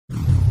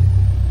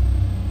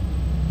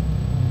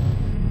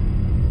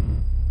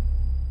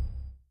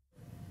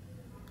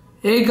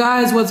Hey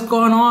guys, what's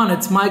going on?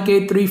 It's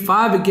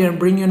Mike835 again,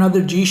 bringing you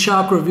another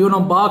G-Shock review and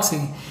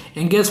unboxing.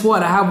 And guess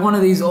what? I have one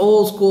of these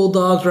old school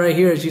dogs right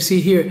here, as you see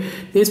here.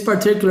 This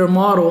particular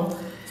model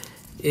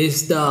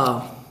is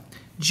the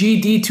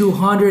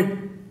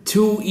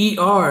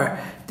GD200-2ER.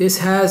 This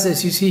has,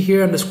 as you see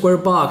here on the square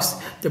box,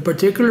 the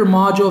particular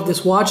module of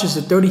this watch is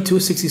the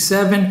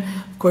 3267.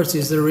 Of course,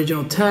 these are the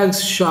original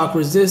tags, shock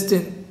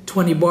resistant,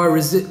 20 bar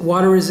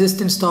water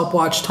resistant,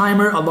 stopwatch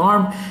timer,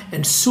 alarm,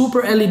 and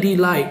super LED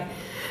light.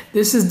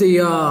 This is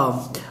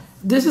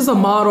a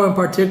model in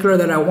particular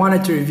that I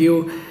wanted to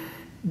review.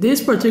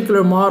 This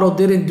particular model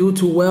didn't do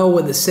too well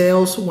with the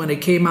sales when it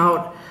came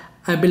out.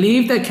 I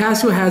believe that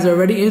Casio has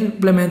already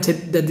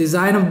implemented the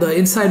design of the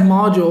inside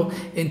module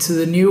into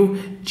the new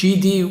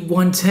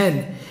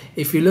GD110.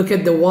 If you look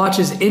at the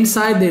watches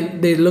inside,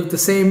 they look the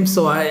same.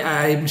 So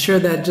I'm sure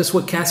that just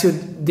what Casio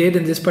did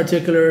in this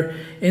particular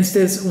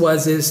instance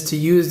is to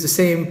use the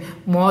same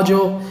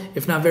module,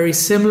 if not very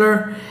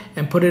similar,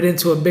 and put it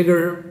into a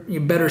bigger,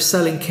 better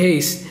selling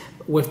case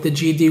with the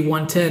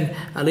GD110.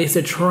 At least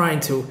they're trying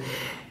to.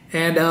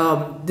 And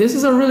this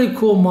is a really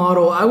cool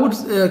model. I would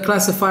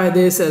classify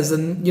this as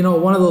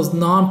one of those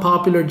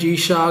non-popular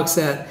G-Shocks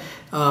that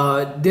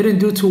didn't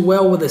do too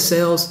well with the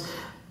sales.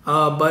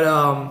 But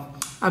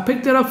I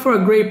picked it up for a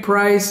great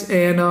price,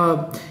 and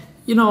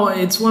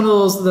it's one of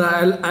those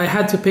that I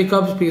had to pick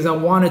up because I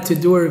wanted to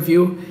do a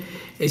review.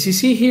 As you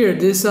see here,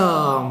 this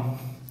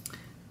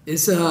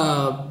is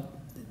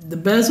the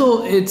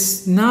bezel.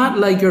 It's not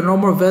like your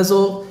normal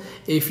bezel.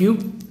 If you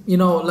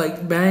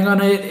like bang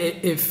on it,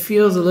 it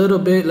feels a little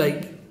bit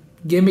like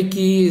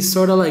gimmicky. It's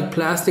sort of like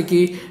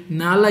plasticky,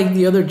 not like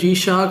the other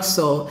G-Shocks.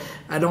 So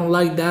I don't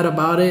like that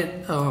about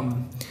it.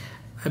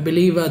 I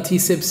believe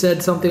T-Sip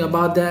said something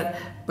about that,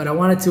 but I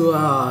wanted to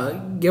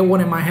get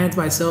one in my hands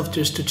myself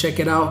just to check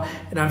it out.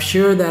 And I'm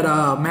sure that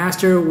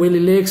Master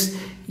Willie Licks,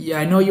 yeah,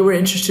 I know you were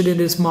interested in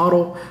this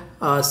model,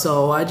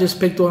 so I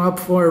just picked one up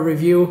for a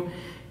review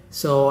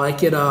so I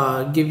could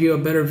give you a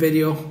better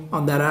video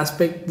on that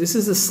aspect. This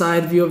is the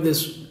side view of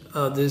this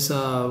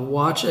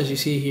watch, as you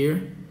see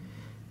here.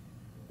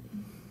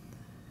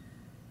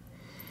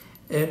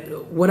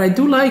 And what I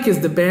do like is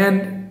the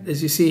band,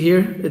 as you see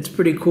here. It's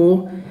pretty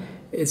cool.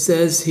 It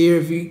says here,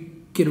 if you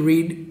can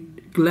read,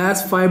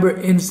 glass fiber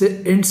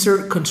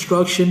insert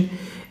construction.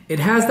 It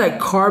has that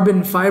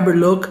carbon fiber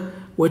look,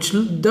 which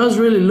does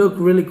really look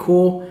really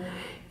cool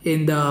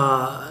in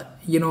the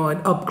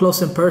up close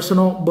and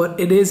personal. But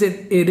it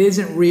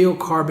isn't real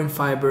carbon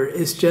fiber.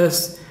 It's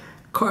just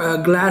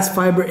glass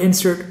fiber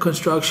insert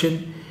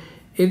construction.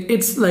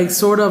 It's like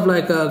sort of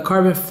like a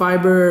carbon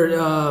fiber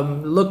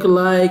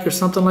look-alike or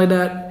something like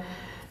that.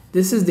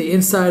 This is the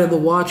inside of the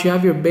watch. You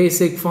have your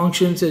basic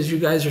functions, as you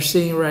guys are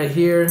seeing right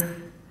here.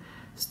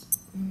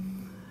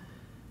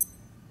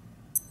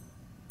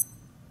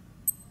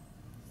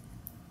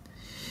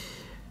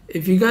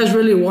 If you guys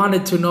really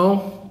wanted to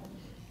know,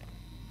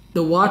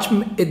 the watch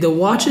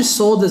is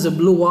sold as a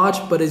blue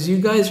watch, but as you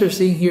guys are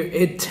seeing here,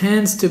 it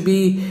tends to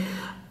be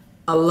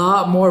a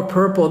lot more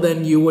purple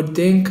than you would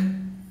think.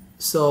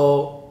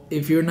 So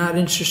if you're not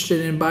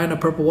interested in buying a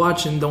purple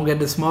watch, and don't get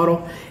this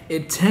model,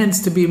 it tends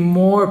to be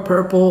more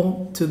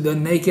purple to the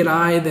naked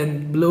eye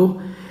than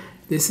blue.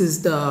 This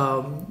is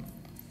I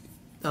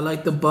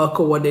like the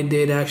buckle, what they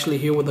did actually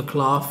here with the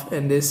cloth,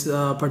 and this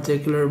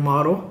particular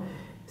model.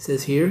 It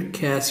says here,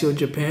 Casio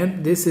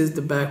Japan. This is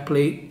the back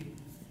plate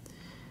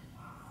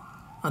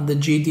on the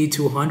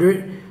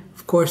GD200.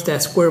 Of course,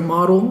 that square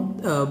model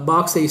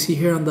box that you see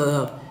here in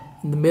the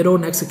middle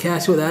next to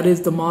Casio, that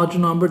is the module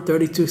number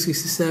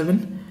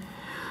 3267.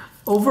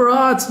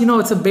 Overall,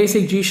 it's a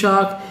basic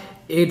G-Shock.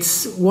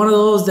 It's one of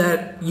those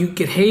that you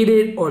could hate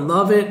it or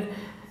love it.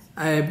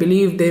 I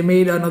believe they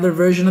made another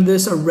version of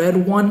this, a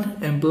red one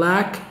and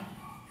black.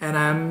 And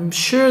I'm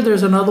sure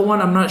there's another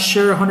one. I'm not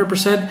sure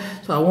 100%,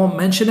 so I won't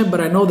mention it. But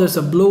I know there's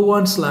a blue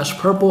one /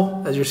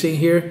 purple, as you're seeing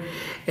here.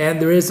 And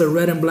there is a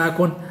red and black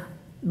one.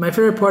 My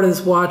favorite part of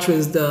this watch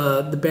is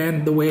the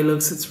band, the way it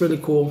looks. It's really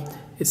cool.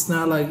 It's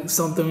not like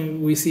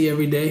something we see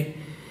every day.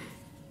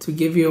 To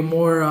give you a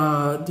more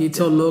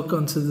detailed look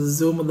onto the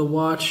zoom of the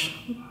watch,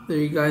 there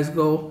you guys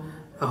go.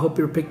 I hope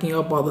you're picking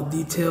up all the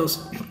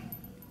details.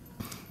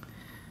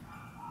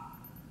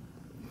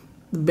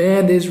 The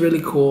band is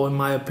really cool in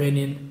my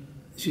opinion,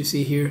 as you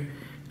see here.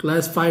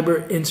 Glass fiber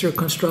insert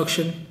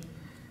construction.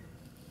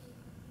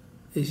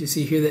 As you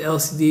see here, the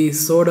LCD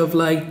is sort of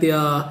like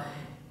the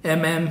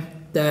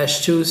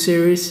MM-2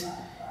 series.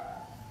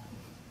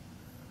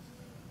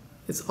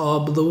 It's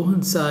all blue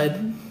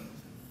inside.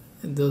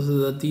 And those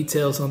are the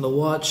details on the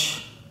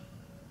watch,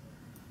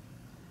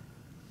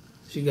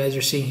 as you guys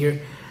are seeing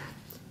here.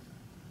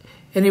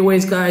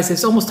 Anyways, guys,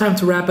 it's almost time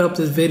to wrap up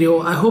this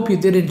video. I hope you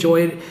did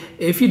enjoy it.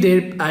 If you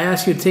did, I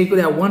ask you to take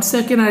that 1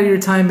 second out of your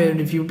time,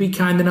 and if you'd be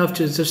kind enough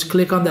to just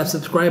click on that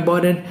subscribe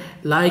button,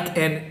 like,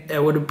 and I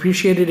would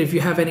appreciate it if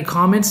you have any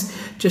comments,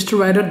 just to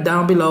write it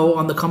down below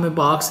on the comment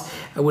box.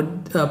 I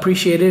would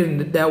appreciate it,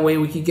 and that way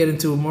we can get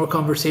into more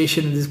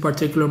conversation in this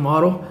particular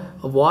model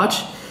of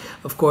watch.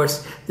 Of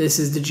course, this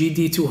is the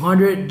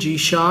GD200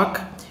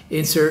 G-Shock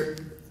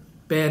insert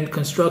band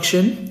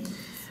construction.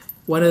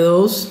 One of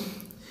those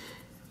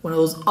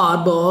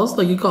oddballs,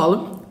 like you call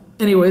them.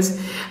 Anyways,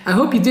 I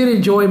hope you did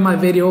enjoy my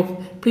video.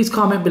 Please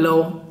comment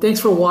below. Thanks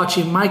for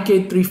watching.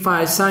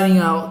 Mike835 signing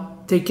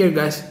out. Take care,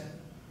 guys.